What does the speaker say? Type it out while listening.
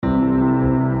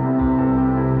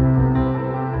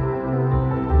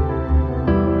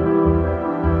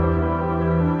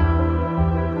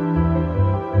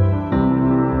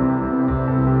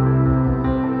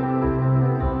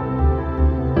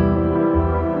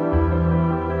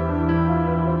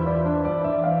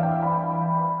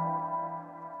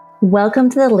Welcome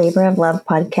to the Labor of Love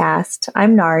podcast.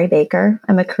 I'm Nari Baker.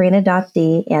 I'm a Korean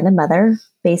adoptee and a mother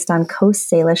based on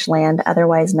Coast Salish land,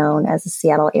 otherwise known as the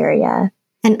Seattle area.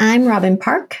 And I'm Robin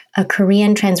Park, a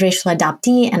Korean transracial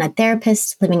adoptee and a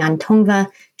therapist living on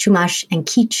Tongva, Chumash, and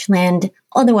Kich land,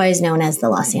 otherwise known as the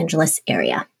Los Angeles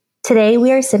area. Today,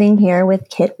 we are sitting here with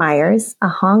Kit Myers, a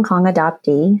Hong Kong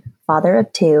adoptee, father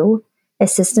of two,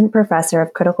 assistant professor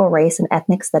of critical race and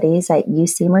ethnic studies at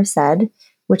UC Merced,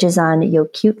 which is on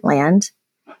Yokute land,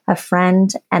 a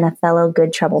friend, and a fellow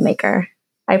good troublemaker.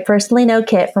 I personally know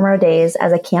Kit from our days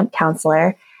as a camp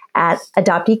counselor at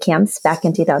adoptee camps back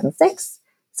in 2006,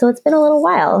 so it's been a little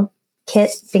while.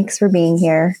 Kit, thanks for being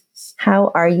here.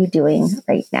 How are you doing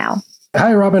right now?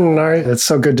 Hi, Robin and Nari. It's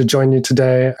so good to join you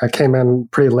today. I came in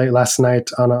pretty late last night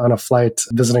on a flight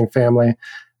visiting family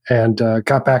and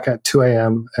got back at 2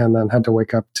 a.m. and then had to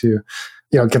wake up to,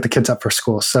 get the kids up for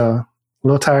school. So a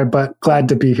little tired, but glad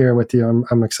to be here with you.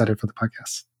 I'm excited for the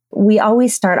podcast. We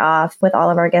always start off with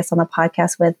all of our guests on the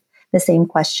podcast with the same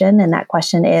question. And that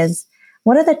question is,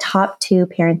 what are the top two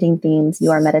parenting themes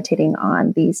you are meditating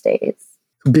on these days?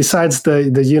 Besides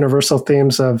the universal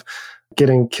themes of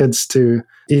getting kids to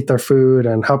eat their food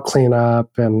and help clean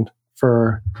up and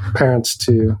for parents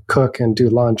to cook and do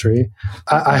laundry.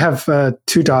 I have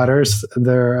two daughters.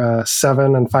 They're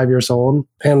 7 and 5 years old,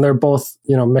 and they're both,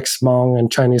 mixed Hmong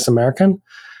and Chinese American.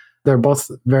 They're both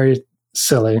very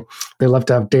silly. They love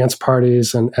to have dance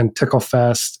parties and tickle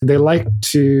fest. They like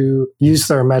to use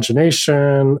their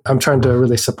imagination. I'm trying to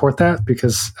really support that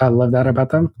because I love that about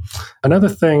them. Another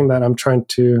thing that I'm trying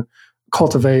to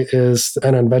cultivate is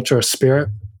an adventurous spirit.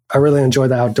 I really enjoy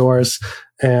the outdoors.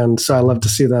 And so I love to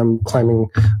see them climbing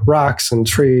rocks and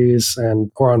trees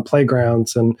or on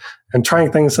playgrounds and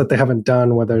trying things that they haven't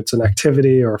done, whether it's an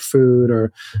activity or food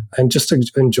and just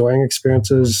enjoying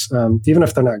experiences, even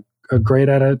if they're not great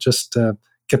at it, just to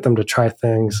get them to try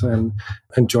things and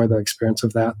enjoy the experience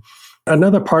of that.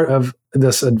 Another part of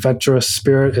this adventurous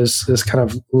spirit is kind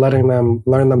of letting them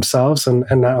learn themselves and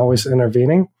not always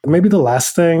intervening. Maybe the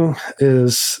last thing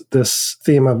is this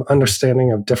theme of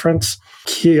understanding of difference.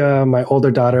 Kia, my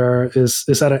older daughter, is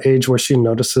at an age where she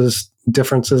notices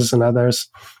differences in others,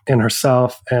 in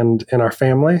herself, and in our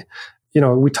family.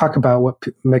 We talk about what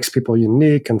makes people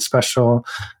unique and special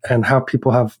and how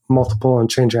people have multiple and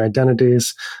changing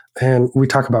identities. And we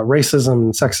talk about racism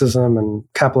and sexism and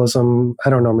capitalism,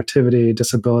 heteronormativity,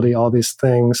 disability, all these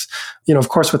things, of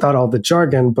course, without all the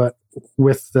jargon, but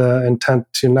with the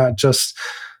intent to not just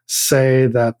say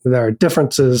that there are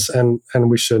differences and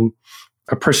we should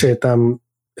appreciate them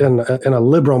in a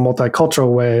liberal,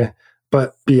 multicultural way.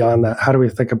 But beyond that, how do we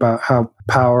think about how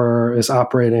power is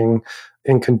operating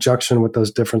in conjunction with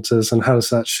those differences, and how does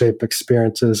that shape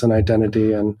experiences and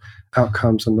identity and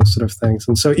outcomes and those sort of things?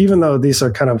 And so even though these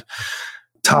are kind of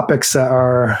topics that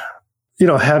are,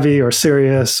 heavy or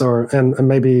serious and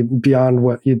maybe beyond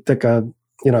what you'd think a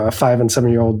 5 and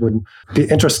 7-year-old would be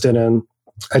interested in,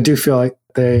 I do feel like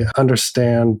they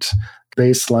understand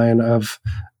baseline of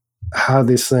how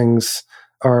these things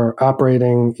are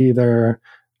operating either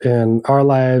in our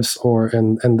lives or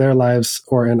in their lives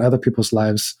or in other people's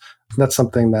lives. That's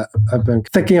something that I've been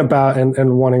thinking about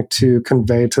and wanting to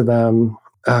convey to them.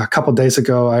 A couple of days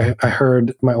ago, I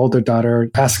heard my older daughter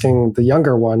asking the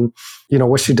younger one,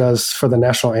 what she does for the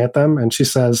national anthem. And she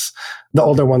says, the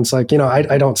older one's like,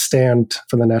 I don't stand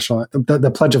for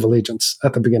the Pledge of Allegiance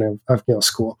at the beginning of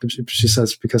school. She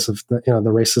says because of the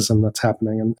racism that's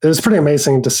happening. And it was pretty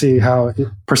amazing to see how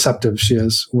perceptive she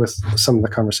is with some of the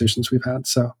conversations we've had.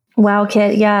 So, wow,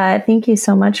 Kit. Yeah, thank you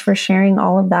so much for sharing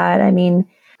all of that. I mean,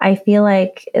 I feel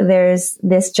like there's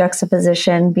this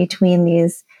juxtaposition between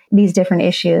these different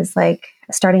issues, like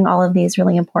starting all of these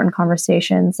really important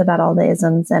conversations about all the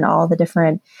isms and all the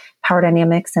different power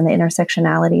dynamics and the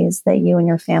intersectionalities that you and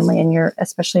your family and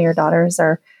especially your daughters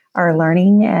are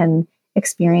learning and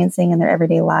experiencing in their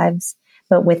everyday lives,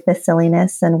 but with the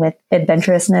silliness and with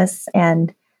adventurousness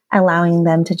and allowing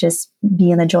them to just be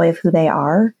in the joy of who they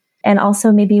are. And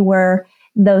also maybe where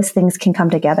those things can come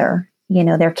together.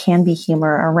 There can be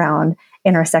humor around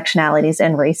intersectionalities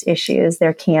and race issues.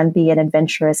 There can be an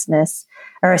adventurousness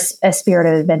or a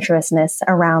spirit of adventurousness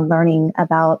around learning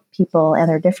about people and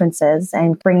their differences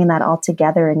and bringing that all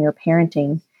together in your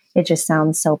parenting. It just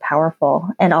sounds so powerful.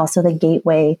 And also the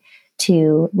gateway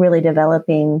to really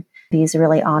developing these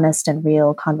really honest and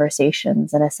real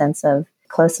conversations and a sense of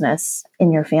closeness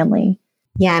in your family.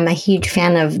 Yeah, I'm a huge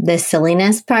fan of the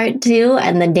silliness part too,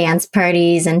 and the dance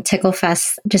parties and tickle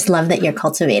fests. Just love that you're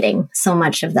cultivating so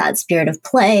much of that spirit of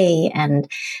play and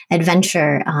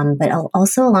adventure, but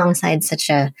also alongside such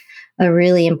a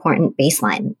really important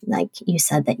baseline, like you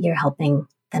said, that you're helping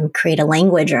them create a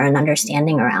language or an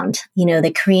understanding around.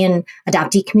 The Korean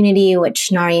adoptee community,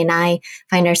 which Nari and I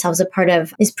find ourselves a part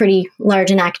of, is pretty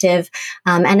large and active.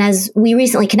 And as we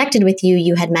recently connected with you,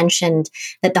 you had mentioned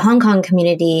that the Hong Kong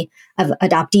community of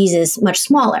adoptees is much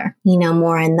smaller,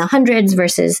 more in the hundreds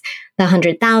versus the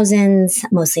 100,000s,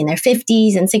 mostly in their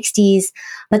 50s and 60s,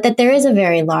 but that there is a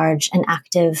very large and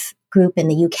active group in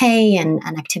the UK and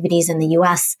activities in the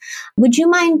US. Would you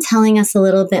mind telling us a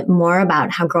little bit more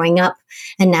about how growing up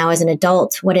and now as an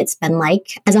adult, what it's been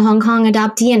like as a Hong Kong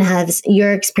adoptee, and has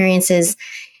your experiences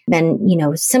been,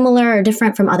 similar or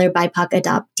different from other BIPOC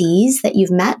adoptees that you've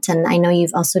met? And I know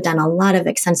you've also done a lot of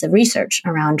extensive research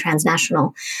around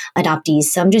transnational adoptees.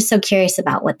 So I'm just so curious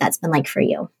about what that's been like for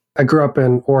you. I grew up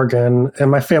in Oregon,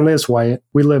 and my family is white.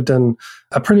 We lived in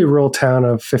a pretty rural town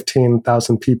of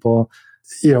 15,000 people.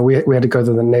 We had to go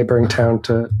to the neighboring town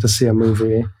to see a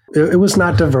movie. It was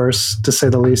not diverse, to say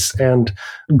the least. And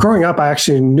growing up, I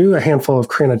actually knew a handful of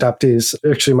Korean adoptees.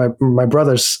 Actually, my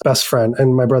brother's best friend,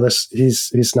 and my brother's,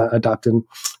 he's not adopted.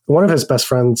 One of his best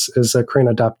friends is a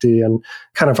Korean adoptee. And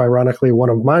kind of ironically, one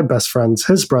of my best friends,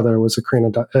 his brother is a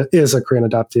Korean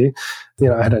adoptee.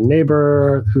 I had a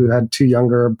neighbor who had two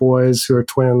younger boys who are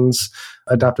twins,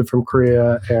 adopted from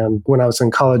Korea. And when I was in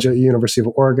college at the University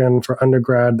of Oregon for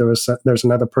undergrad, there's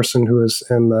another person who was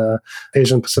in the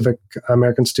Asian Pacific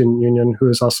American Student Union who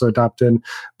is also adopted.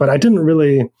 But I didn't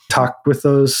really talk with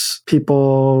those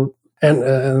people,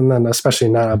 and then especially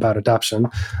not about adoption.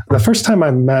 The first time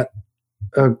I met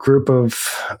a group of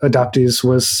adoptees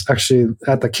was actually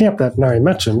at the camp that Nari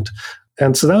mentioned.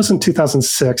 And so that was in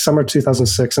 2006, summer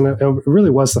 2006. And it really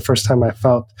was the first time I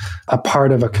felt a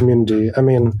part of a community. I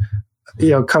mean,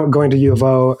 going to U of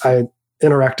O, I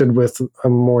interacted with a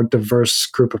more diverse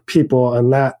group of people.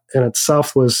 And that in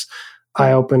itself was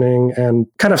eye-opening and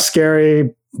kind of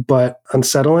scary, but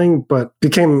unsettling, but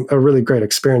became a really great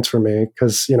experience for me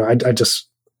because, I just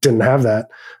didn't have that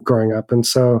growing up. And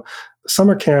so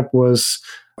summer camp was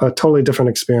a totally different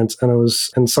experience. And it was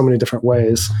in so many different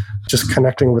ways, just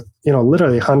connecting with,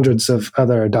 literally hundreds of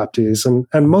other adoptees.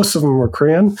 And most of them were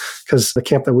Korean because the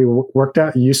camp that we worked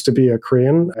at used to be a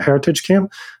Korean heritage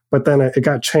camp. But then it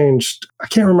got changed. I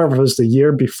can't remember if it was the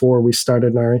year before we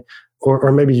started, Nari,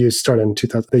 or maybe you started in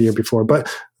 2000, the year before. But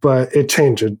it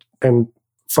changed and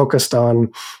focused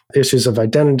on issues of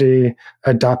identity,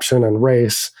 adoption, and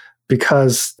race,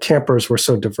 because campers were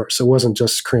so diverse. It wasn't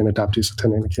just Korean adoptees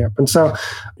attending the camp. And so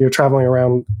you're traveling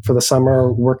around for the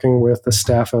summer, working with the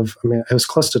staff of, it was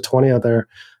close to 20 other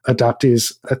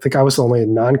adoptees. I think I was the only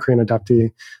non-Korean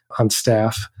adoptee on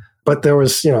staff, but there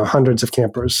was, hundreds of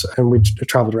campers, and we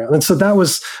traveled around. And so that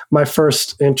was my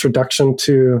first introduction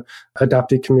to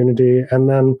adoptee community. And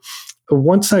then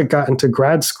once I got into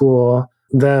grad school,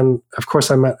 then, of course,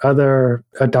 I met other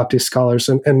adoptee scholars,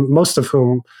 and most of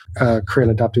whom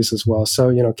Korean adoptees as well.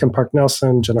 So, Kim Park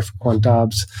Nelson, Jennifer Kwan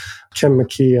Dobbs, Kim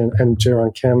McKee, and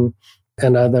Jaeron Kim,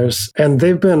 and others. And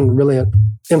they've been really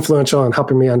influential in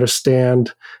helping me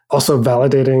understand, also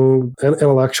validating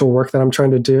intellectual work that I'm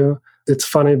trying to do. It's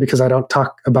funny because I don't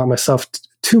talk about myself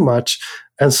too much.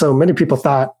 And so many people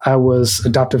thought I was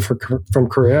adopted from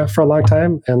Korea for a long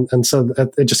time. And so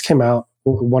it just came out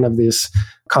one of these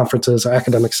conferences or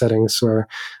academic settings where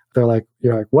they're like,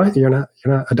 what? You're not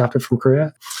adopted from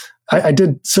Korea? I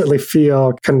did certainly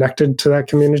feel connected to that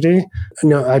community.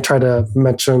 I try to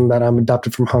mention that I'm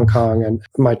adopted from Hong Kong and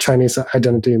my Chinese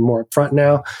identity more up front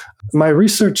now. My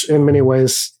research in many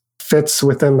ways fits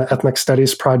within the Ethnic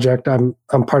Studies project. I'm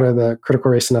part of the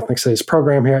Critical Race and Ethnic Studies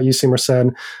program here at UC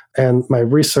Merced, and my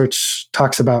research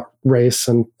talks about race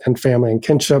and family and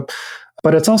kinship.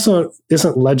 But it's also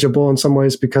isn't legible in some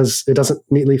ways because it doesn't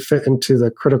neatly fit into the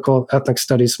critical ethnic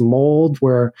studies mold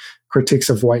where critiques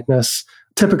of whiteness,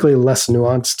 typically less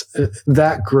nuanced.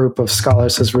 That group of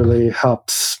scholars has really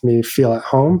helped me feel at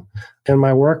home in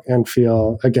my work and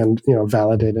feel, again,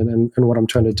 validated in what I'm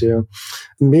trying to do.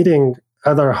 Meeting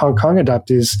other Hong Kong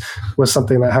adoptees was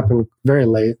something that happened very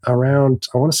late, around,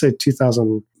 I want to say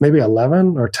 2000, maybe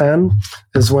 11 or 10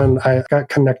 is when I got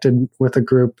connected with a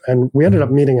group, and we ended up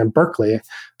meeting in Berkeley.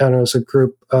 And it was a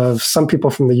group of some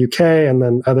people from the UK and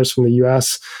then others from the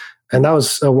US. And that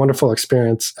was a wonderful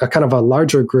experience. A kind of a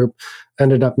larger group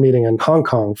ended up meeting in Hong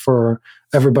Kong for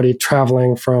everybody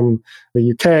traveling from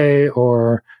the UK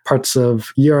or parts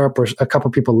of Europe, or a couple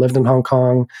of people lived in Hong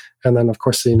Kong, and then, of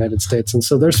course, the United States. And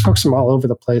so there's folks from all over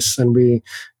the place, and we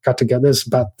got together. There's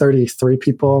about 33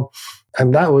 people.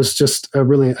 And that was just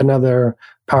really another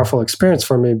powerful experience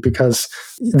for me because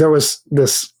there was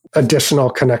this additional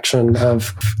connection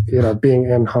of, being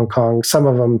in Hong Kong, some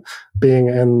of them being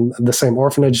in the same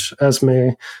orphanage as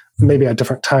me, maybe at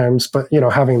different times, but,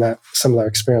 having that similar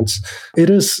experience. It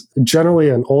is generally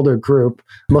an older group.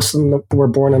 Most of them were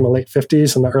born in the late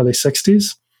 50s and the early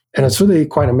 60s. And it's really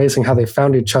quite amazing how they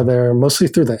found each other, mostly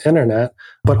through the internet,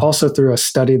 but also through a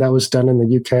study that was done in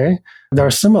the UK. There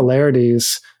are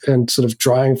similarities in sort of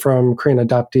drawing from Korean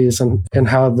adoptees and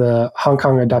how the Hong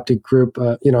Kong adoptee group,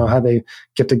 how they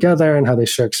get together and how they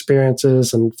share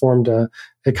experiences and formed a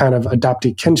kind of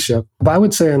adoptee kinship. But I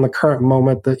would say in the current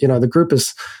moment that, the group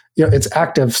is, it's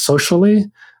active socially,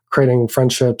 creating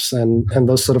friendships and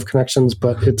those sort of connections,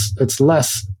 but it's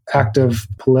less active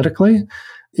politically.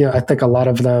 I think a lot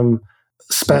of them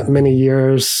spent many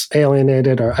years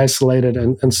alienated or isolated.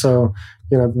 And so,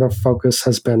 their focus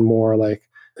has been more like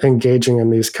engaging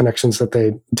in these connections that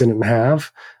they didn't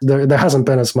have. There hasn't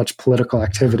been as much political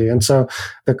activity. And so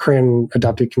the Korean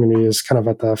adoptee community is kind of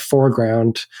at the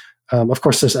foreground. Of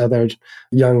course, there's other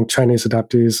young Chinese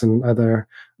adoptees and other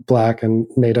Black and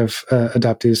Native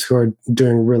adoptees who are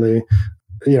doing really,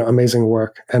 amazing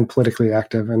work and politically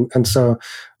active. And so,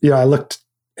 I looked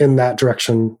in that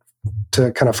direction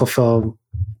to kind of fulfill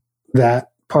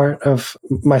that part of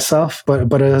myself, but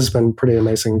it has been pretty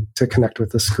amazing to connect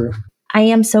with this group. I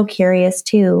am so curious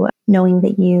too, knowing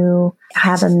that you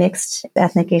have a mixed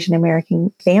ethnic Asian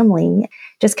American family,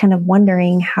 just kind of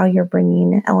wondering how you're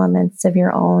bringing elements of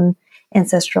your own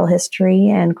ancestral history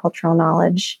and cultural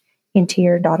knowledge into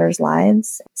your daughter's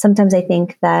lives. Sometimes I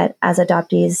think that as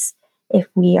adoptees, if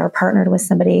we are partnered with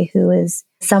somebody who is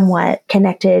somewhat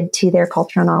connected to their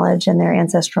cultural knowledge and their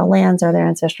ancestral lands or their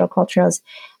ancestral cultures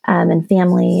and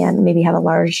family, and maybe have a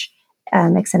large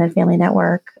extended family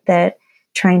network, that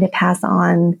trying to pass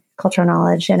on cultural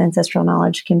knowledge and ancestral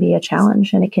knowledge can be a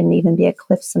challenge, and it can even be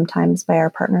eclipsed sometimes by our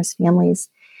partners' families.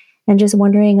 And just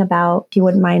wondering about, if you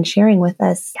wouldn't mind sharing with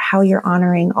us, how you're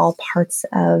honoring all parts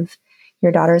of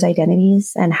your daughter's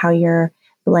identities and how you're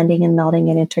blending and melding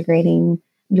and integrating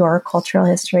your cultural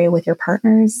history with your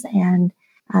partners, and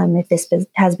if this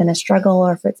has been a struggle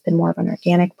or if it's been more of an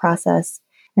organic process,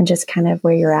 and just kind of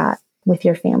where you're at with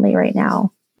your family right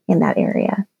now in that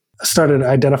area. I started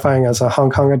identifying as a Hong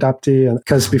Kong adoptee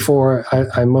because before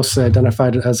I mostly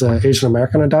identified as an Asian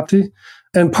American adoptee,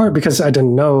 in part because I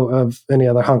didn't know of any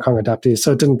other Hong Kong adoptees.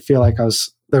 So it didn't feel like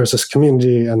there was this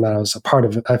community and that I was a part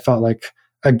of it. I felt like,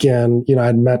 again,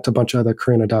 I'd met a bunch of other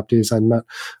Korean adoptees. I'd met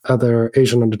other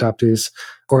Asian adoptees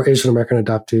or Asian American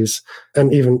adoptees.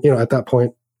 And even, at that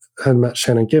point, had met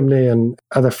Shannon Gibney and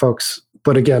other folks,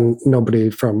 but again,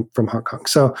 nobody from Hong Kong.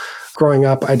 So growing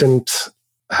up, I didn't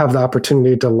have the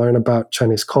opportunity to learn about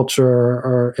Chinese culture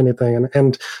or anything.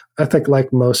 And I think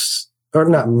like most, or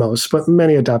not most, but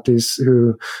many adoptees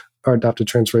who are adopted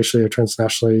transracially or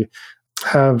transnationally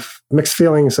have mixed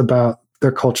feelings about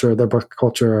their culture, their birth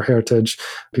culture or heritage,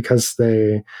 because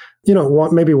they,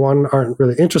 maybe aren't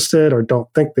really interested or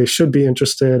don't think they should be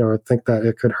interested, or think that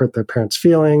it could hurt their parents'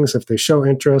 feelings if they show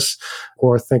interest,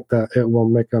 or think that it will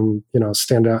make them,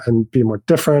 stand out and be more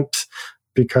different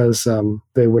because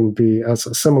they wouldn't be as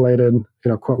assimilated,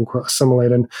 quote unquote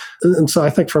assimilated. And so I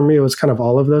think for me, it was kind of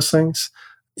all of those things.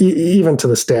 Even to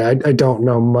this day, I don't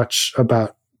know much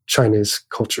about Chinese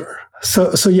culture.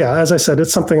 So yeah, as I said,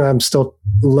 it's something I'm still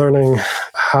learning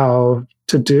how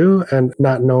to do, and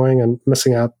not knowing and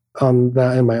missing out on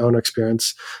that in my own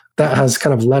experience. That has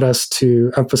kind of led us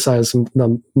to emphasize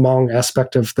the Hmong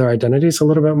aspect of their identities a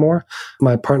little bit more.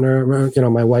 My partner,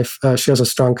 my wife, she has a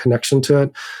strong connection to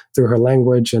it through her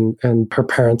language, and her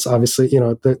parents, obviously,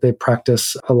 they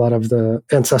practice a lot of the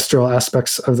ancestral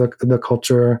aspects of the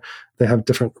culture. They have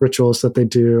different rituals that they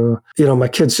do. My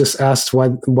kids just asked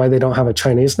why they don't have a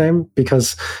Chinese name,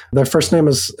 because their first name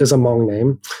is a Hmong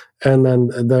name, and then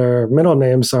their middle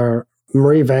names are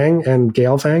Marie Vang and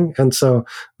Gail Vang. And so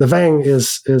the Vang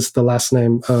is the last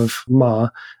name of Ma.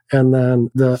 And then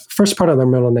the first part of their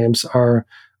middle names are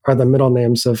the middle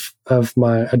names of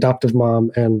my adoptive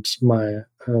mom and my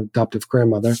adoptive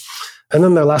grandmother. And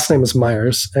then their last name is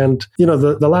Myers. And,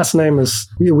 the last name is,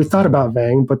 we thought about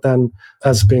Vang, but then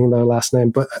as being their last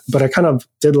name, but I kind of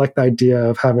did like the idea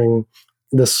of having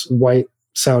this white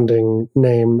sounding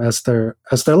name as their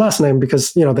last name,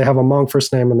 because, they have a Hmong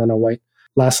first name and then a white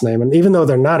last name. And even though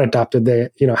they're not adopted, they,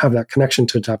 have that connection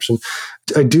to adoption.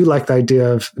 I do like the idea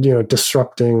of,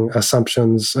 disrupting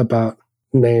assumptions about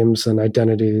names and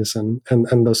identities and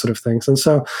those sort of things. And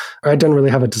so I didn't really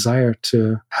have a desire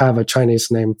to have a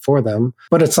Chinese name for them,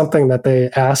 but it's something that they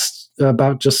asked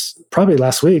about just probably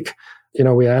last week.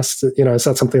 we asked, is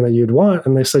that something that you'd want?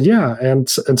 And they said, yeah. And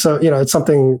so, it's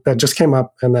something that just came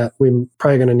up and that we're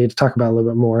probably going to need to talk about a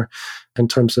little bit more in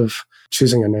terms of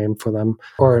choosing a name for them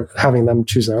or having them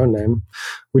choose their own name.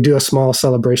 We do a small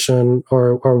celebration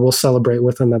or we'll celebrate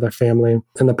with another family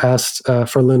in the past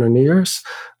for Lunar New Year's.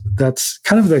 That's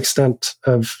kind of the extent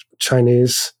of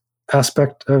Chinese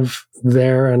aspect of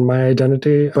their and my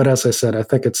identity. But as I said, I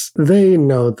think they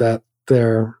know that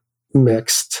they're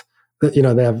mixed, that,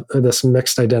 they have this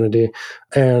mixed identity.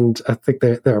 And I think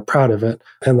they're proud of it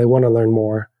and they want to learn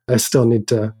more. I still need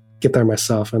to get there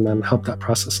myself and then help that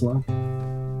process along.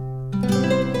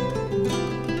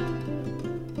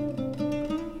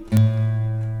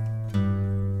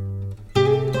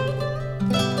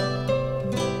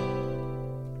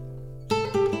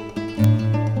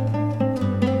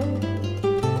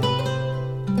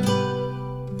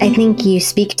 I think you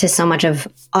speak to so much of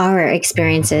our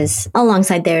experiences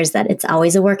alongside theirs that it's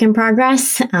always a work in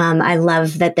progress. I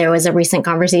love that there was a recent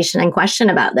conversation and question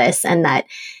about this and that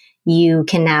you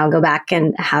can now go back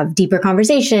and have deeper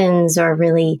conversations or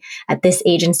really at this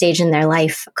age and stage in their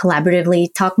life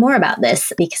collaboratively talk more about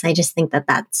this, because I just think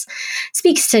that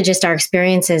speaks to just our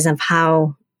experiences of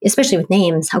how, especially with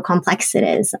names, how complex it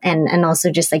is. And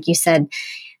also just like you said,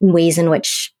 ways in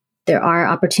which there are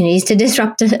opportunities to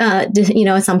disrupt,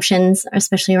 assumptions,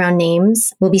 especially around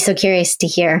names. We'll be so curious to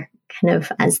hear kind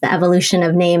of as the evolution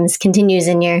of names continues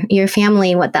in your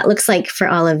family, what that looks like for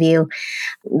all of you.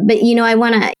 But, I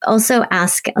want to also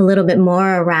ask a little bit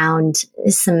more around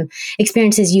some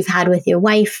experiences you've had with your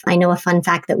wife. I know a fun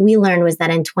fact that we learned was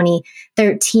that in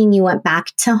 2013, you went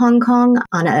back to Hong Kong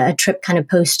on a trip kind of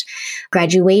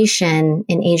post-graduation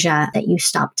in Asia, that you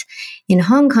stopped in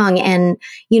Hong Kong. And,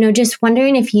 just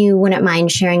wondering if you wouldn't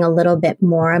mind sharing a little bit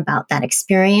more about that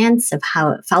experience of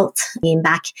how it felt being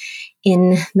back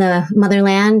in the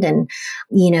motherland and,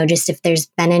 just if there's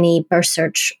been any birth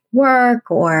search work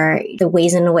or the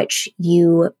ways in which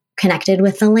you connected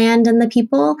with the land and the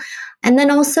people. And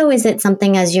then also, is it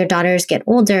something as your daughters get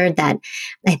older that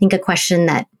I think a question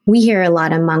that we hear a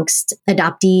lot amongst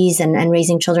adoptees and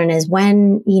raising children is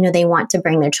when, they want to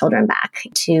bring their children back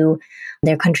to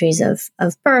their countries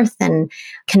of birth and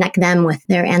connect them with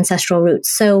their ancestral roots.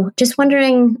 So just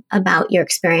wondering about your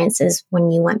experiences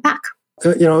when you went back.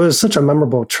 It was such a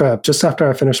memorable trip just after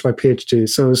I finished my PhD.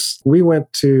 So we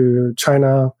went to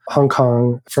China, Hong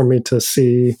Kong for me to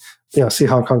see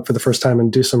Hong Kong for the first time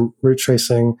and do some route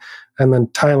tracing, and then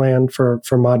Thailand for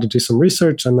Maud to do some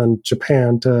research, and then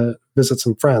Japan to visit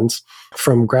some friends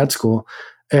from grad school.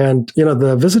 And,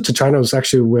 the visit to China was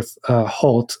actually with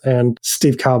Holt, and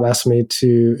Steve Kalb asked me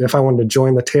if I wanted to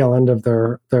join the tail end of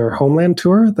their homeland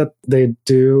tour that they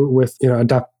do with,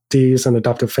 adoptees and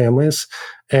adoptive families.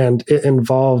 And it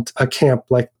involved a camp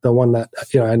like the one that,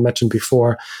 I had mentioned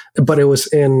before, but it was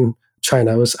in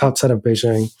China. It was outside of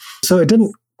Beijing. So it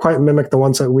didn't quite mimic the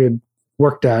ones that we had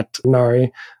worked at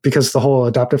Nari because the whole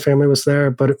adoptive family was there,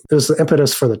 but it was the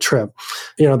impetus for the trip.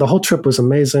 The whole trip was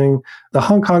amazing. The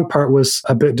Hong Kong part was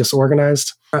a bit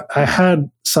disorganized. I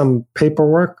had some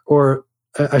paperwork, or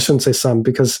I shouldn't say some,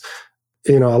 because,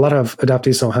 a lot of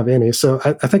adoptees don't have any. So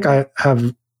I think I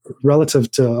have, relative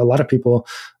to a lot of people,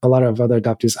 a lot of other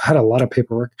adoptees, I had a lot of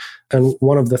paperwork. And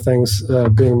one of the things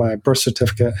being my birth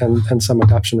certificate and some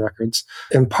adoption records,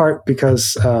 in part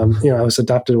because, I was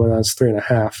adopted when I was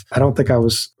 3.5. I don't think I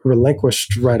was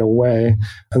relinquished right away.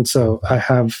 And so I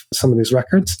have some of these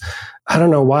records. I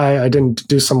don't know why I didn't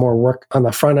do some more work on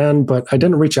the front end, but I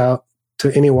didn't reach out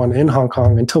to anyone in Hong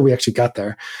Kong until we actually got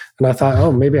there. And I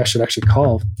thought, maybe I should actually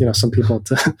call, some people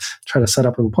to try to set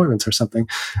up appointments or something.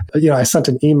 I sent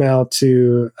an email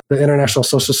to the International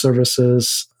Social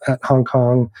Services at Hong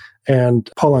Kong and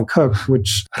Paul & Cook,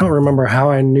 which I don't remember how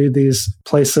I knew these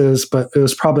places, but it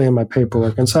was probably in my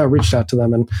paperwork. And so I reached out to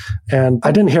them and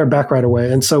I didn't hear back right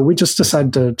away. And so we just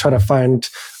decided to try to find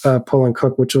Paul &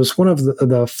 Cook, which was one of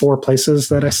the 4 places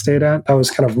that I stayed at. I was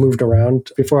kind of moved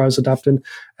around before I was adopted.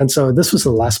 And so this was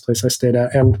the last place I stayed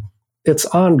at. And it's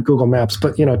on Google Maps,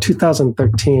 but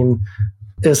 2013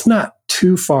 is not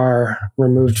too far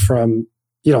removed from,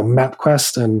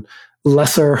 MapQuest and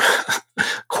lesser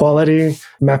quality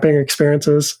mapping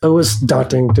experiences. It was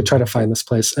daunting to try to find this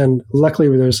place. And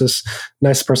luckily there's this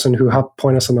nice person who helped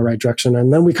point us in the right direction.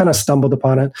 And then we kind of stumbled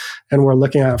upon it and we're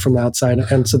looking at it from the outside.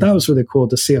 And so that was really cool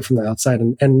to see it from the outside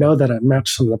and know that it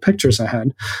matched some of the pictures I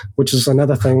had, which is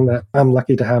another thing that I'm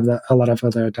lucky to have that a lot of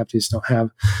other adoptees don't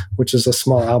have, which is a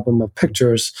small album of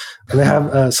pictures. And they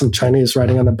have some Chinese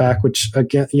writing on the back, which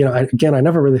again, I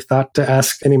never really thought to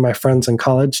ask any of my friends in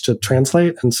college to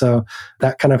translate. And so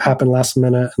that kind of happened last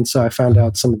minute. internet. And so I found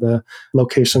out some of the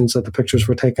locations that the pictures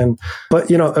were taken. But,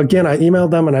 again, I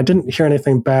emailed them and I didn't hear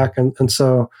anything back. And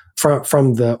so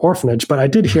from the orphanage, but I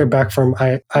did hear back from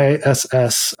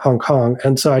ISS Hong Kong.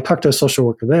 And so I talked to a social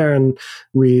worker there, and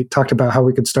we talked about how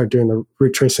we could start doing the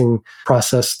root tracing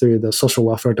process through the social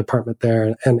welfare department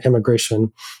there and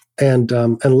immigration. And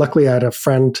luckily I had a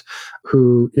friend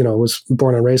who, was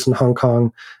born and raised in Hong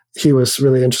Kong. He was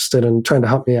really interested in trying to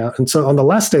help me out. And so on the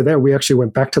last day there, we actually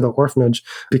went back to the orphanage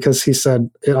because he said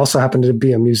it also happened to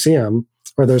be a museum,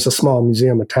 or there's a small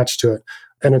museum attached to it.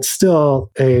 And it's still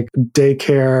a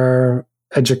daycare,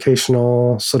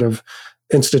 educational sort of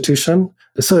institution.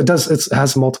 So it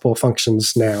has multiple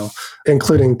functions now,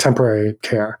 including temporary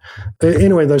care.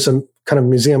 Anyway, there's a kind of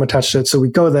museum attached to it. So we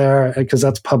go there because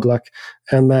that's public.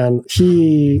 And then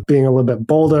he, being a little bit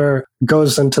bolder,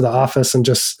 goes into the office and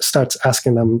just starts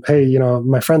asking them, hey,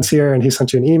 my friend's here and he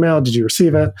sent you an email. Did you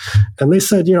receive it? And they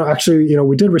said, actually,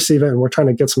 we did receive it and we're trying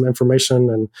to get some information.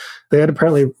 And they had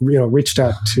apparently, reached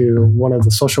out to one of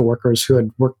the social workers who had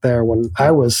worked there when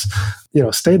I was,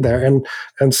 stayed there.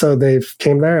 And so they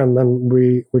came there, and then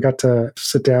we got to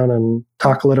sit down and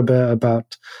talk a little bit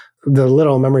about the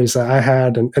little memories that I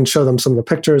had and show them some of the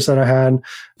pictures that I had.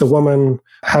 The woman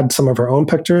had some of her own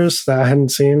pictures that I hadn't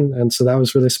seen. And so that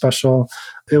was really special.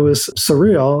 It was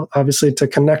surreal, obviously, to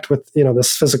connect with,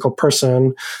 this physical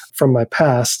person from my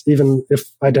past, even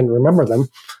if I didn't remember them.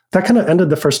 That kind of ended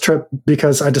the first trip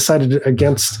because I decided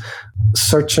against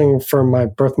searching for my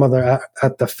birth mother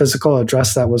at the physical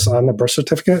address that was on the birth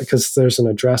certificate, because there's an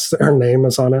address, her name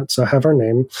is on it. So I have her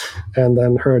name and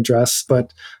then her address.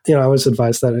 But, I was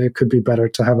advised that it could be better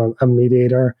to have a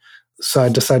mediator. So I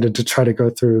decided to try to go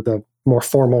through the more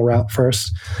formal route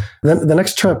first. Then the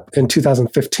next trip in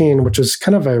 2015, which was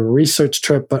kind of a research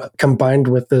trip, but combined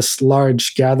with this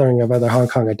large gathering of other Hong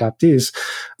Kong adoptees,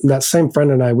 that same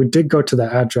friend and I, we did go to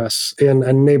the address in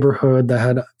a neighborhood that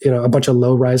had, a bunch of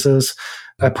low rises.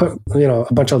 I put,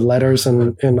 a bunch of letters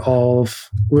in all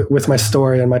with my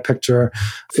story and my picture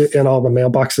in all the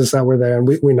mailboxes that were there.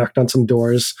 And we knocked on some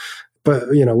doors. But,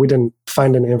 we didn't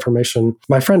find any information.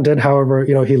 My friend did, however,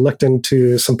 he looked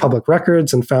into some public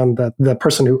records and found that the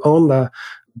person who owned the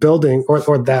building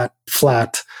or that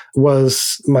flat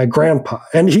was my grandpa.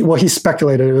 And he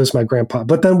speculated it was my grandpa.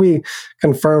 But then we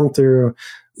confirmed through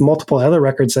multiple other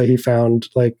records that he found,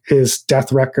 like his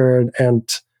death record and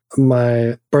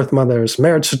my birth mother's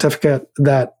marriage certificate,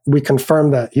 that we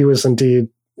confirmed that he was indeed,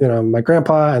 my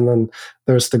grandpa. And then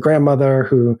there's the grandmother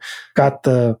who got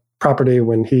the property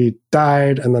when he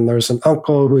died. And then there's an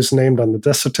uncle who's named on the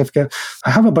death certificate. I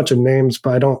have a bunch of names,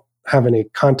 but I don't have any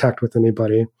contact with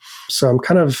anybody. So I'm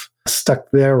kind of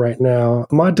stuck there right now.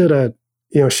 Ma did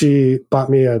she bought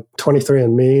me a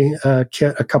 23andMe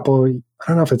kit I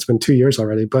don't know if it's been 2 years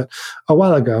already, but a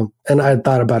while ago. And I had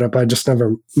thought about it, but I just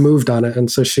never moved on it. And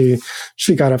so she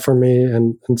got it for me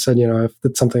and said, if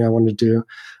it's something I wanted to do,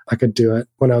 I could do it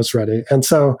when I was ready. And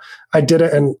so I did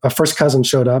it, and a first cousin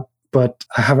showed up, but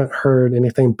I haven't heard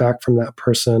anything back from that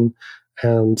person.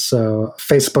 And so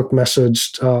Facebook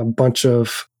messaged a bunch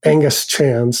of Angus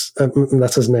Chans,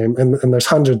 that's his name, and there's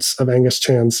hundreds of Angus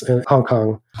Chans in Hong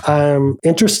Kong. I'm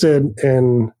interested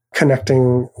in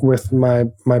connecting with my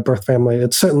birth family.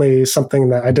 It's certainly something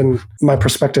that my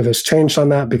perspective has changed on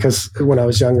that, because when I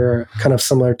was younger, kind of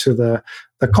similar to the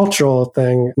cultural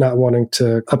thing, not wanting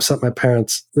to upset my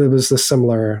parents, it was a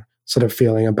similar sort of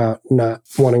feeling about not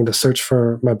wanting to search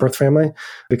for my birth family,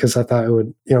 because I thought it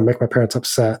would, make my parents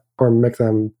upset or make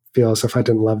them feel as if I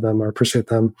didn't love them or appreciate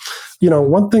them.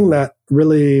 One thing that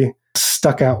really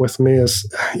stuck out with me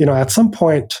is, at some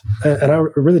point, and I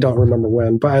really don't remember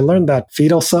when, but I learned that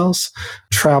fetal cells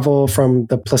travel from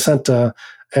the placenta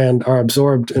and are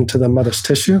absorbed into the mother's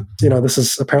tissue. This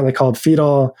is apparently called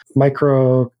fetal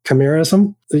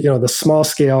microchimerism, the small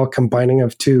scale combining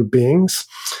of two beings.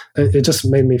 It just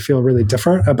made me feel really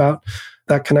different about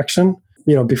that connection.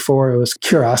 Before it was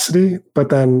curiosity, but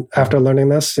then after learning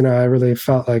this, I really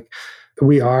felt like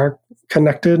we are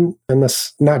connected in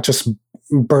this not just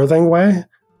birthing way,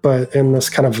 but in this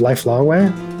kind of lifelong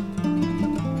way.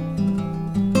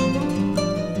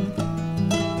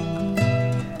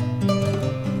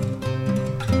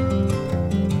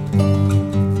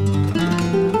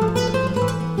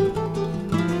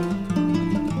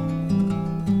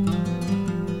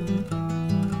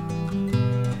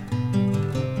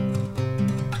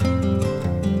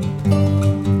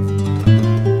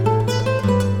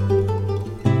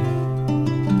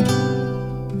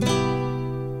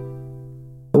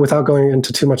 without going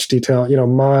into too much detail,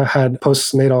 Ma had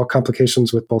postnatal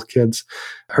complications with both kids.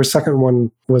 Her second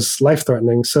one was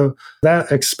life-threatening. So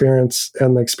that experience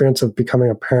and the experience of becoming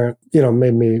a parent,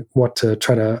 made me want to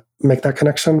try to make that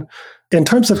connection. In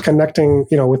terms of connecting,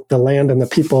 with the land and the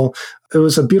people, it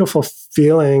was a beautiful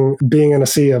feeling being in a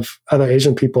sea of other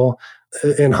Asian people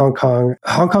in Hong Kong.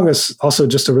 Hong Kong is also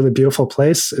just a really beautiful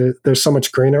place. There's so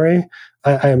much greenery.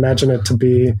 I imagine it to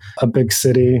be a big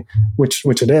city, which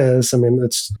it is. I mean,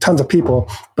 it's tons of people,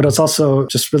 but it's also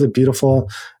just really beautiful.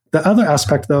 The other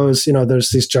aspect, though, is,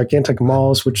 there's these gigantic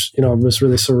malls, which, was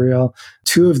really surreal.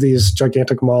 Two of these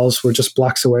gigantic malls were just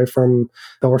blocks away from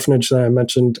the orphanage that I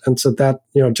mentioned. And so that,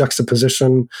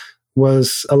 juxtaposition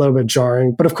was a little bit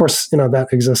jarring. But of course, that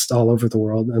exists all over the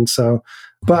world. And so,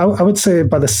 but I would say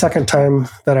by the second time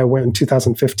that I went in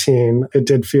 2015, it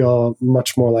did feel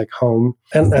much more like home.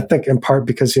 And I think in part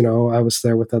because, I was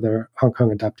there with other Hong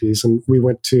Kong adoptees, and we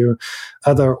went to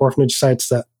other orphanage sites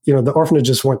that, the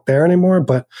orphanages weren't there anymore,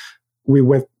 but we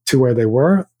went to where they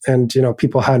were. And,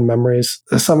 people had memories.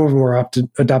 Some of them were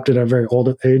adopted at a very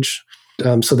old age.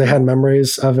 So they had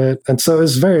memories of it. And so it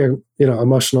was very,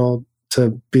 emotional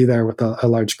to be there with a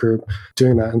large group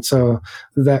doing that. And so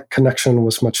that connection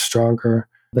was much stronger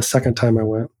the second time I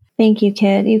went. Thank you,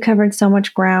 Kit. You covered so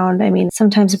much ground. I mean,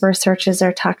 sometimes birth searches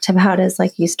are talked about as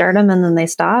like you start them and then they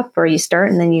stop, or you start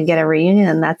and then you get a reunion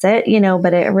and that's it,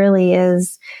 but it really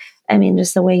is,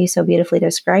 just the way you so beautifully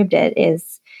described it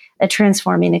is a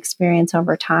transforming experience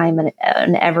over time and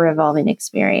an ever evolving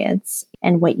experience,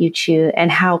 and what you choose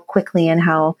and how quickly and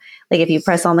how, like, if you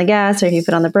press on the gas or if you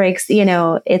put on the brakes,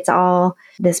 it's all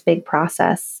this big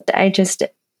process. I just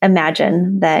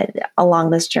imagine that along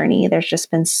this journey, there's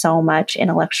just been so much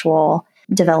intellectual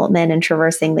development and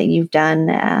traversing that you've done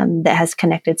that has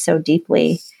connected so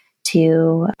deeply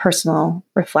to personal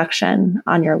reflection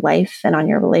on your life and on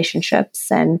your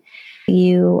relationships. And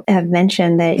you have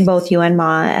mentioned that both you and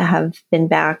Ma have been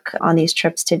back on these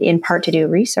trips in part to do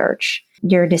research.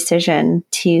 Your decision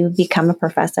to become a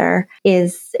professor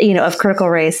is, of critical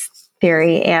race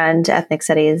theory and ethnic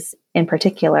studies in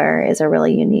particular, is a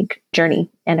really unique journey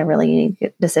and a really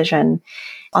unique decision.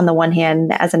 On the one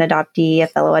hand, as an adoptee, a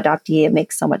fellow adoptee, it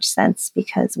makes so much sense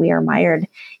because we are mired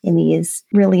in these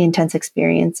really intense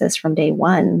experiences from day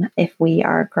one if we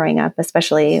are growing up,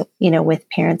 especially, with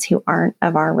parents who aren't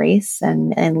of our race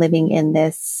and living in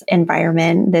this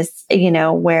environment,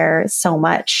 where so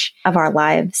much of our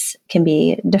lives can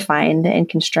be defined and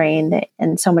constrained,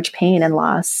 and so much pain and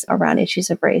loss around issues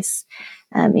of race,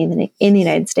 even in the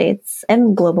United States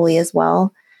and globally as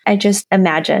well. I just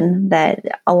imagine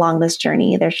that along this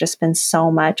journey, there's just been so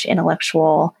much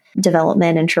intellectual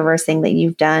development and traversing that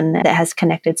you've done that has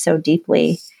connected so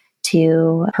deeply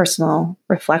to personal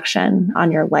reflection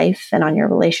on your life and on your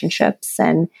relationships.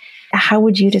 And how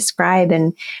would you describe,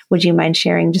 and would you mind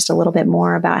sharing just a little bit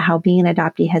more about how being an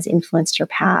adoptee has influenced your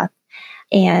path?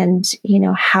 And,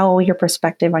 how your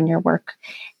perspective on your work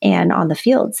and on the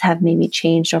fields have maybe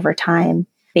changed over time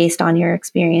based on your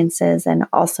experiences, and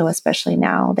also especially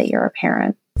now that you're a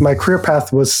parent? My career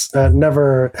path was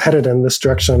never headed in this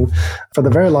direction. For the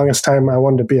very longest time, I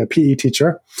wanted to be a PE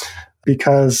teacher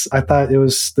because I thought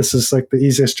this is like the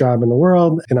easiest job in the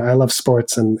world. I love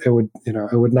sports, and it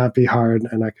would not be hard,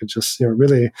 and I could just,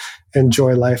 really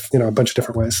enjoy life, a bunch of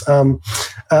different ways. And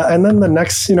then the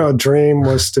next, dream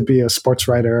was to be a sports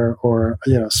writer or,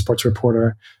 sports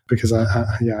reporter, because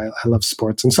I love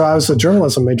sports. And so I was a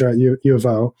journalism major at U of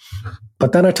O,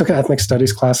 but then I took an ethnic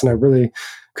studies class and I really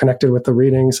connected with the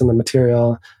readings and the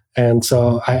material. And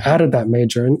so I added that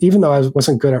major. And even though I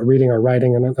wasn't good at reading or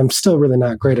writing, and I'm still really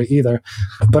not great at either,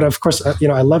 but of course,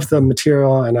 I love the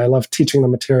material and I love teaching the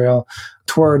material.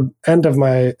 Toward end of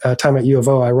my time at U of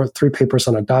O, I wrote 3 papers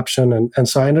on adoption. And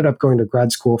so I ended up going to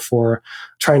grad school for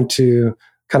trying to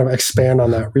kind of expand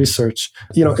on that research.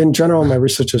 In general, my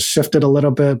research has shifted a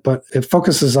little bit, but it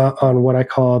focuses on what I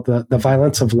call the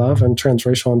violence of love and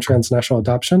transracial and transnational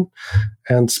adoption,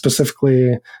 and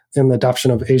specifically in the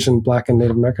adoption of Asian, Black, and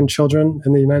Native American children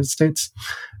in the United States.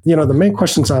 The main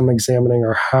questions I'm examining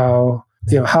are how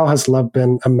has love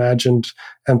been imagined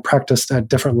and practiced at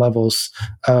different levels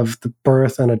of the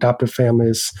birth and adoptive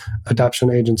families,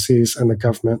 adoption agencies, and the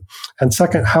government? And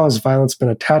second, how has violence been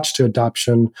attached to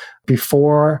adoption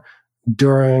before,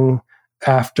 during,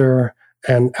 after,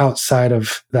 and outside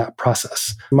of that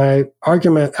process? My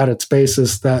argument at its base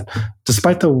is that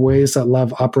despite the ways that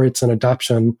love operates in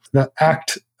adoption, the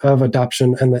act of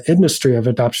adoption and the industry of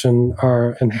adoption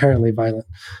are inherently violent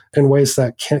in ways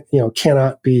that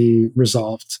cannot be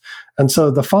resolved. And so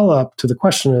the follow-up to the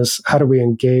question is, how do we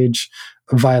engage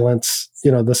violence,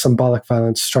 the symbolic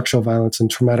violence, structural violence, and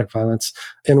traumatic violence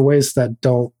in ways that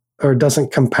don't or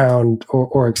doesn't compound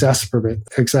or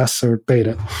exacerbate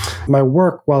it. My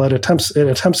work, while it attempts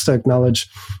to acknowledge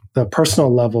the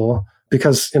personal level,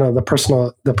 because the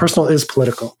personal is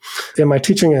political. In my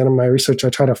teaching and in my research, I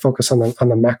try to focus on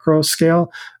the macro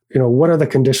scale. What are the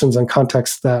conditions and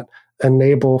contexts that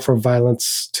enable for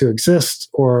violence to exist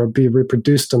or be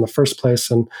reproduced in the first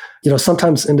place? And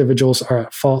sometimes individuals are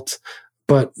at fault,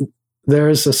 but there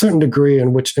is a certain degree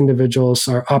in which individuals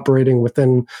are operating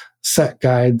within set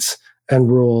guides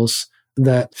and rules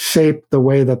that shape the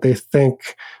way that they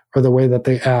think or the way that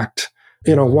they act.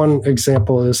 One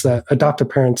example is that adoptive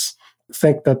parents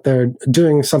think that they're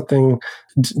doing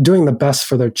the best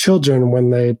for their children when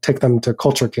they take them to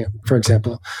culture camp, for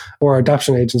example, or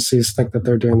adoption agencies think that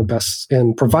they're doing the best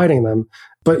in providing them.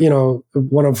 But,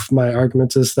 one of my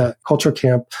arguments is that culture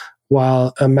camp,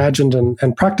 while imagined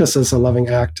and practiced as a loving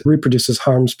act, reproduces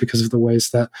harms because of the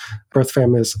ways that birth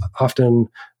family is often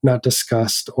not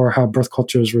discussed, or how birth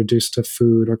culture is reduced to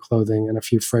food or clothing and a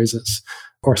few phrases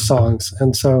or songs.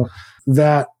 And so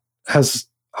that has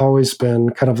always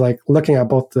been kind of like looking at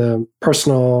both the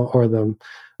personal or the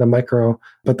micro,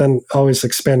 but then always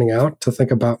expanding out to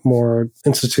think about more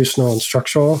institutional and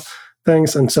structural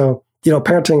things. And so,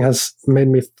 parenting has made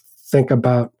me think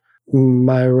about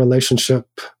my relationship,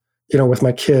 with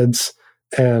my kids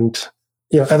and,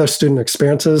 other student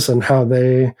experiences and how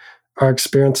they are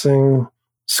experiencing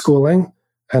schooling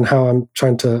and how I'm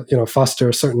trying to, foster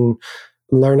a certain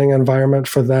learning environment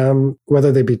for them,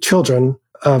 whether they be children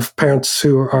of parents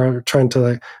who are trying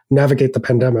to navigate the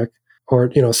pandemic, or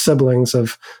siblings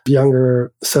of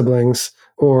younger siblings,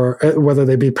 or whether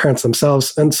they be parents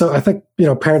themselves. And so I think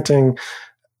parenting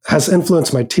has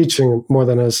influenced my teaching more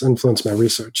than has influenced my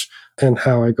research and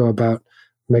how I go about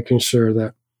making sure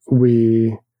that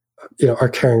we are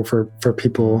caring for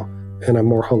people in a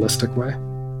more holistic way.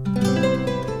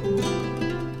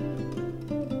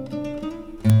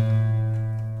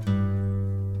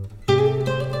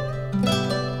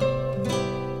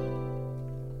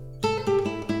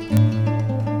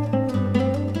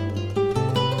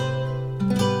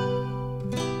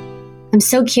 I'm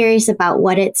so curious about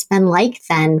what it's been like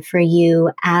then for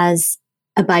you as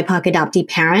a BIPOC adoptee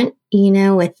parent,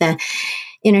 with the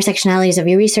intersectionalities of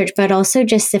your research, but also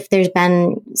just if there's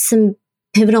been some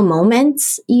pivotal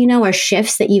moments, or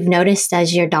shifts that you've noticed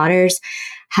as your daughters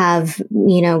have,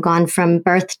 gone from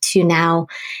birth to now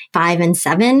 5 and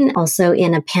 7, also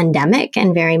in a pandemic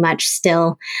and very much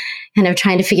still kind of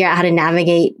trying to figure out how to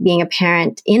navigate being a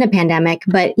parent in a pandemic.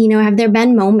 But, have there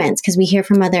been moments, because we hear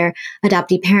from other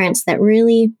adoptee parents, that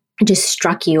really just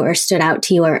struck you or stood out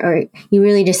to you, or you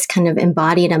really just kind of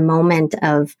embodied a moment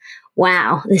of,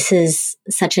 wow, this is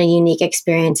such a unique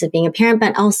experience of being a parent,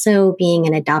 but also being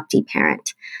an adoptee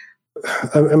parent?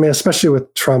 I mean, especially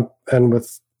with Trump and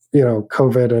with,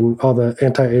 COVID and all the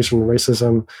anti-Asian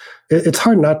racism, it's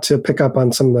hard not to pick up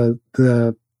on some of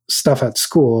the stuff at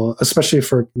school, especially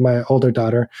for my older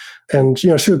daughter. And, she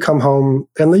would come home,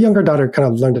 and the younger daughter kind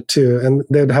of learned it too. And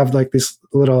they'd have these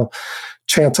little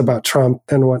chants about Trump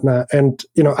and whatnot. And,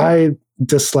 I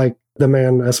dislike the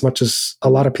man as much as a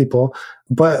lot of people.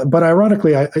 But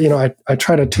ironically, I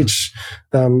try to teach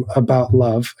them about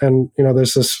love. And,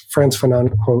 there's this Frantz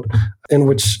Fanon quote in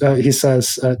which he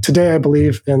says, "Today I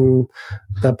believe in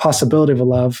the possibility of a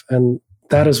love, and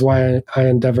that is why I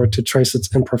endeavor to trace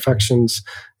its imperfections,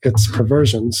 its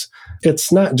perversions." It's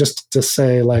not just to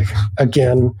say,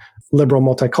 again, liberal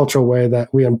multicultural way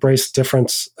that we embrace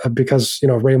difference because,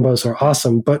 rainbows are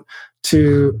awesome, but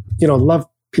to, love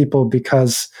people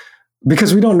because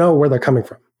we don't know where they're coming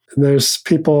from. There's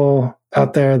people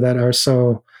out there that are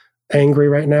so angry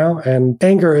right now, and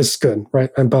anger is good, right?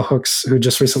 And Bell Hooks, who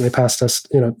just recently passed us,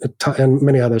 and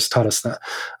many others taught us that.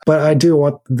 But I do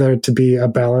want there to be a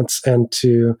balance and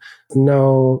to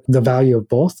know the value of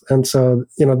both. And so,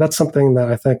 that's something that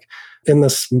I think in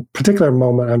this particular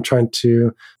moment, I'm trying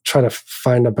to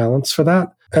find a balance for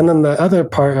that. And then the other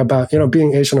part about,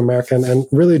 being Asian American and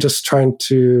really just trying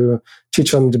to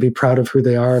teach them to be proud of who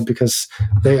they are, because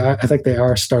I think they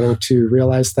are starting to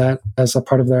realize that as a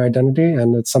part of their identity.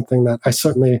 And it's something that I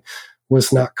certainly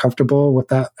was not comfortable with,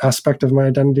 that aspect of my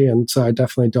identity. And so I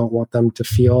definitely don't want them to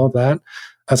feel that.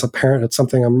 As a parent, it's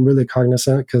something I'm really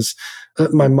cognizant, because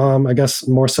my mom, I guess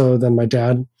more so than my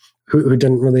dad, who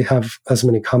didn't really have as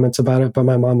many comments about it, but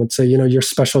my mom would say, you're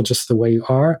special just the way you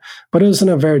are. But it was in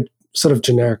a very sort of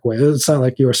generic way. It's not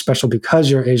like you are special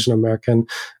because you're Asian American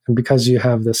and because you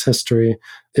have this history.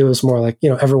 It was more like,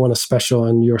 everyone is special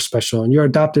and you're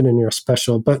adopted and you're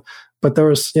special. But there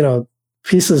was,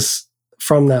 pieces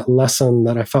from that lesson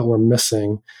that I felt were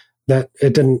missing, that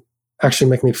it didn't actually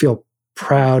make me feel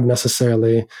proud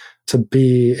necessarily to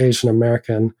be Asian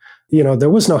American. There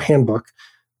was no handbook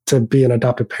to be an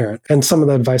adoptive parent. And some of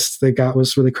the advice they got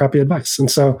was really crappy advice.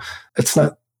 And so it's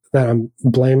not that I'm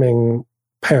blaming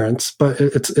parents, but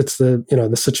it's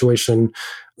the situation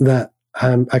that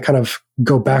I kind of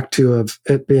go back to, of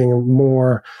it being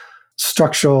more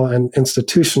structural and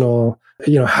institutional.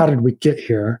 How did we get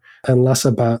here? And less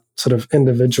about sort of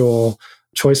individual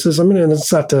choices. I mean, and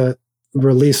it's not to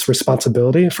release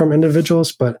responsibility from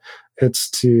individuals, but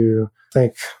it's to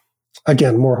think,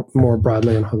 again, more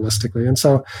broadly and holistically. And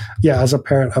so, yeah, as a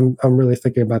parent, I'm really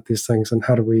thinking about these things and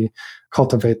how do we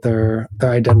cultivate their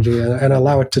identity and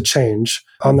allow it to change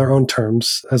on their own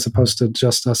terms, as opposed to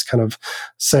just us kind of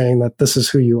saying that this is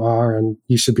who you are and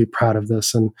you should be proud of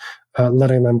this, and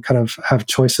letting them kind of have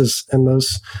choices in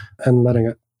those and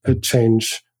letting it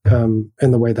change in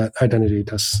the way that identity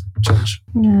does change.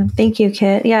 Yeah, thank you,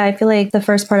 Kit. Yeah, I feel like the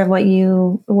first part of what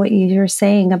you were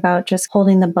saying about just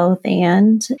holding the both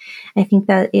and, I think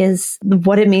that is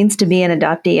what it means to be an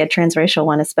adoptee, a transracial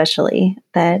one especially,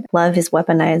 that love is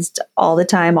weaponized all the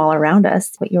time, all around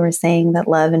us. What you were saying, that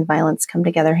love and violence come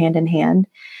together hand in hand.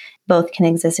 Both can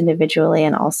exist individually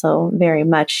and also very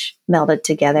much melded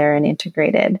together and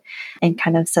integrated, and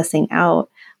kind of sussing out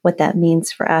what that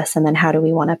means for us. And then how do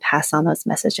we want to pass on those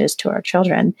messages to our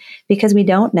children? Because we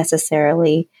don't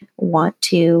necessarily want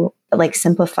to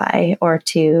simplify or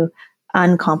to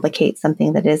uncomplicate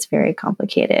something that is very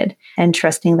complicated, and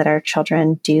trusting that our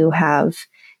children do have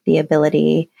the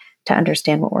ability to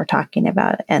understand what we're talking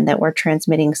about and that we're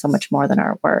transmitting so much more than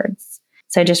our words.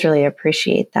 So I just really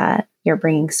appreciate that you're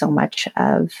bringing so much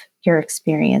of your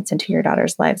experience into your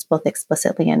daughter's lives, both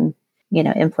explicitly and,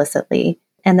 implicitly.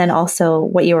 And then also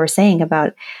what you were saying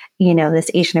about,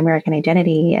 this Asian American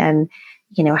identity and,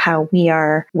 how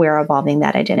we're evolving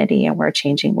that identity and we're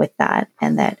changing with that,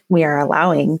 and that we are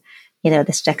allowing,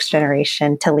 this next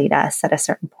generation to lead us at a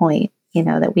certain point,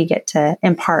 that we get to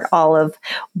impart all of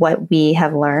what we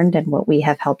have learned and what we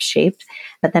have helped shape,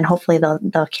 but then hopefully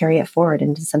they'll carry it forward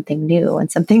into something new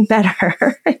and something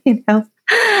better,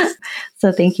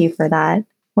 So thank you for that.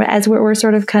 As we're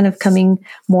sort of kind of coming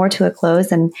more to a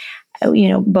close, and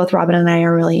both Robin and I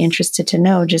are really interested to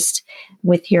know, just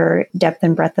with your depth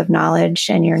and breadth of knowledge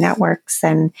and your networks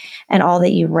and all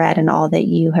that you've read and all that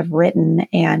you have written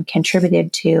and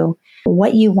contributed to,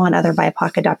 what you want other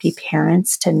BIPOC adoptee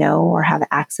parents to know or have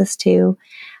access to.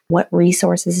 What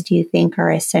resources do you think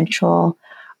are essential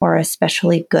or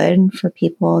especially good for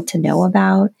people to know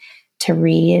about, to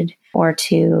read, or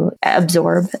to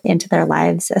absorb into their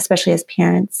lives, especially as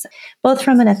parents, both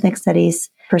from an ethnic studies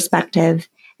perspective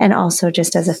and also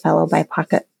just as a fellow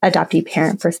BIPOC adoptee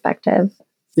parent perspective?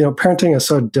 Parenting is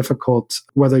so difficult,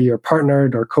 whether you're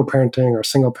partnered or co-parenting or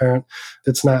single parent.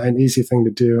 It's not an easy thing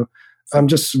to do. I'm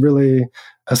just really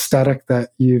ecstatic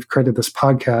that you've created this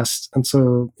podcast. And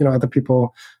so, other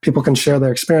people can share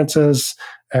their experiences,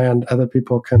 and other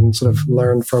people can sort of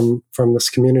learn from this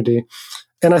community.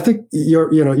 And I think your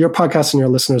podcast and your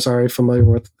listeners are already familiar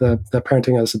with the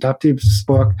Parenting as Adoptees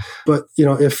book. But,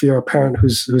 if you're a parent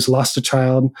who's lost a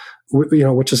child,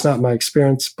 which is not my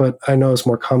experience, but I know is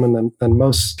more common than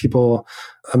most people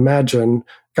imagine,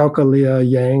 Gauka Leah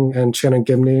Yang and Shannon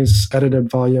Gibney's edited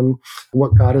volume,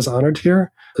 What God Has Honored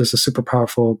Here, is a super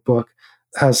powerful book.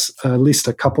 Has at least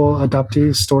a couple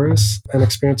adoptee stories and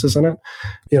experiences in it.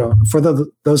 For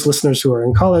those listeners who are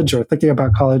in college or thinking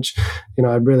about college,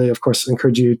 I'd really, of course,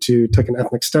 encourage you to take an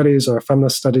ethnic studies or a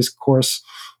feminist studies course,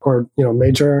 or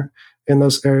major in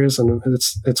those areas. And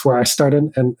it's where I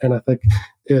started, and I think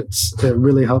it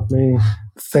really helped me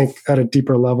think at a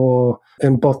deeper level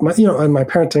in both my in my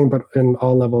parenting, but in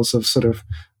all levels of sort of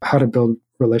how to build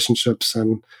relationships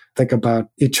and think about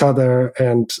each other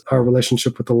and our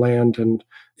relationship with the land and,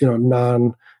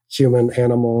 non-human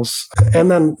animals. And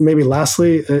then maybe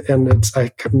lastly, and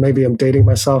maybe I'm dating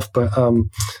myself, but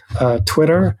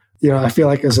Twitter, I feel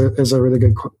like is a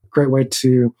really great way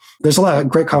to, there's a lot of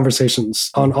great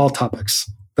conversations on all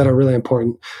topics that are really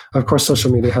important. Of course,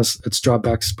 social media has its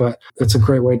drawbacks, but it's a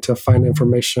great way to find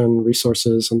information,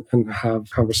 resources, and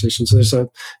have conversations. So there's a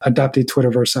adoptee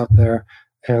Twitterverse out there.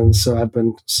 And so I've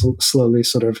been slowly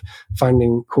sort of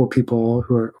finding cool people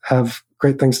who have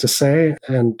great things to say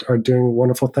and are doing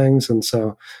wonderful things. And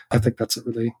so I think that's a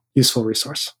really useful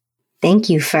resource. Thank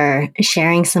you for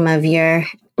sharing some of your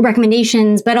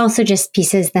recommendations, but also just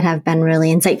pieces that have been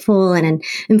really insightful and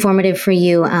informative for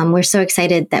you. We're so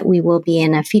excited that we will be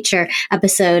in a future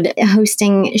episode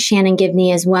hosting Shannon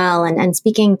Gibney as well, and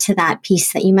speaking to that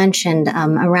piece that you mentioned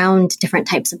around different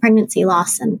types of pregnancy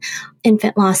loss and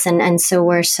infant loss. And so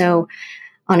we're so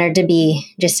honored to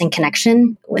be just in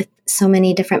connection with so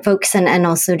many different folks, and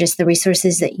also just the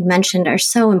resources that you mentioned are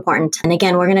so important. And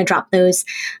again, we're going to drop those,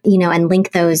 and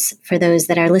link those for those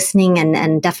that are listening,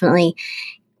 and definitely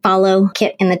follow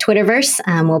Kit in the Twitterverse.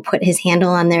 We'll put his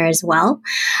handle on there as well.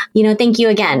 Thank you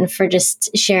again for just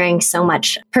sharing so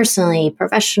much personally,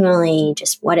 professionally,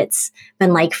 just what it's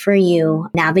been like for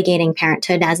you navigating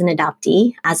parenthood as an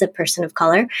adoptee, as a person of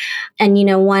color. And,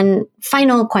 one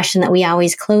final question that we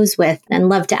always close with and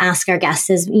love to ask our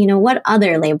guests is, what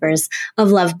other labors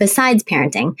of love besides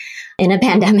parenting in a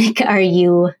pandemic are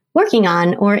you working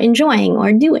on or enjoying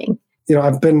or doing?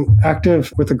 I've been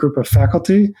active with a group of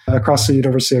faculty across the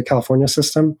University of California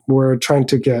system. We're trying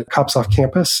to get cops off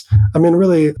campus.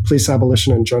 Really police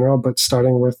abolition in general, but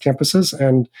starting with campuses.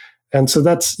 And so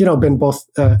that's, been both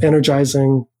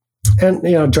energizing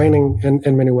and, draining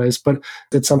in many ways, but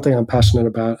it's something I'm passionate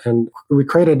about. And we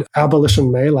created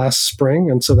Abolition May last spring.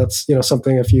 And so that's,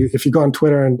 something if you go on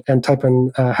Twitter and type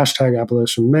in hashtag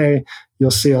Abolition May, you'll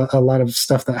see a lot of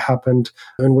stuff that happened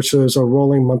in which there was a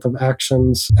rolling month of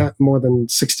actions at more than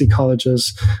 60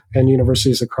 colleges and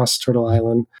universities across Turtle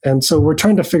Island. And so we're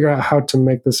trying to figure out how to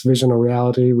make this vision a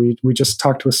reality. We just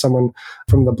talked with someone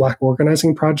from the Black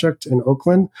Organizing Project in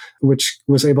Oakland, which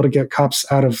was able to get cops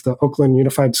out of the Oakland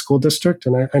Unified School District.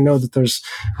 And I know that there's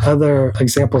other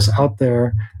examples out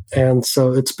there. And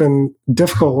so it's been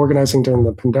difficult organizing during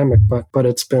the pandemic, but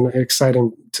it's been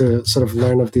exciting to sort of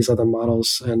learn of these other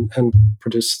models and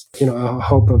produce, a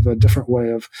hope of a different way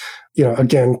of,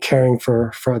 again, caring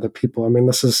for other people.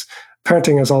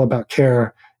 Parenting is all about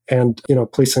care, and,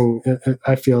 policing,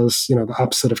 I feel, is, the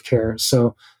opposite of care.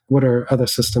 So what are other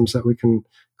systems that we can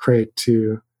create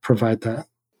to provide that?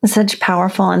 Such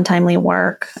powerful and timely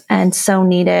work, and so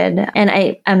needed. And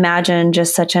I imagine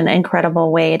just such an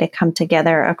incredible way to come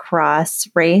together across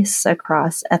race,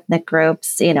 across ethnic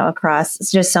groups, across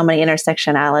just so many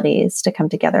intersectionalities to come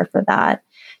together for that,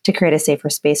 to create a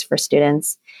safer space for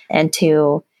students and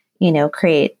to,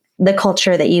 create the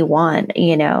culture that you want,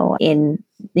 in,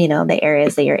 the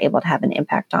areas that you're able to have an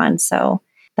impact on. So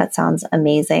that sounds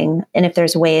amazing. And if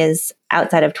there's ways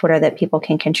outside of Twitter that people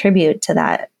can contribute to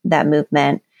that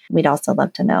movement, we'd also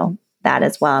love to know that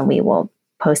as well. And we will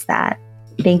post that.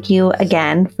 Thank you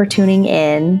again for tuning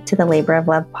in to the Labor of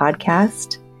Love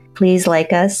podcast. Please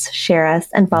like us, share us,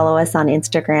 and follow us on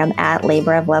Instagram at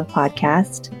Labor of Love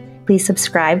Podcast. Please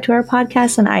subscribe to our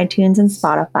podcast on iTunes and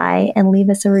Spotify and leave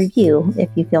us a review if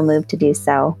you feel moved to do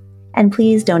so. And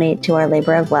please donate to our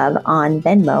Labor of Love on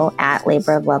Venmo at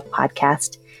Labor of Love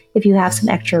Podcast if you have some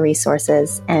extra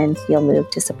resources and feel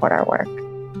moved to support our work.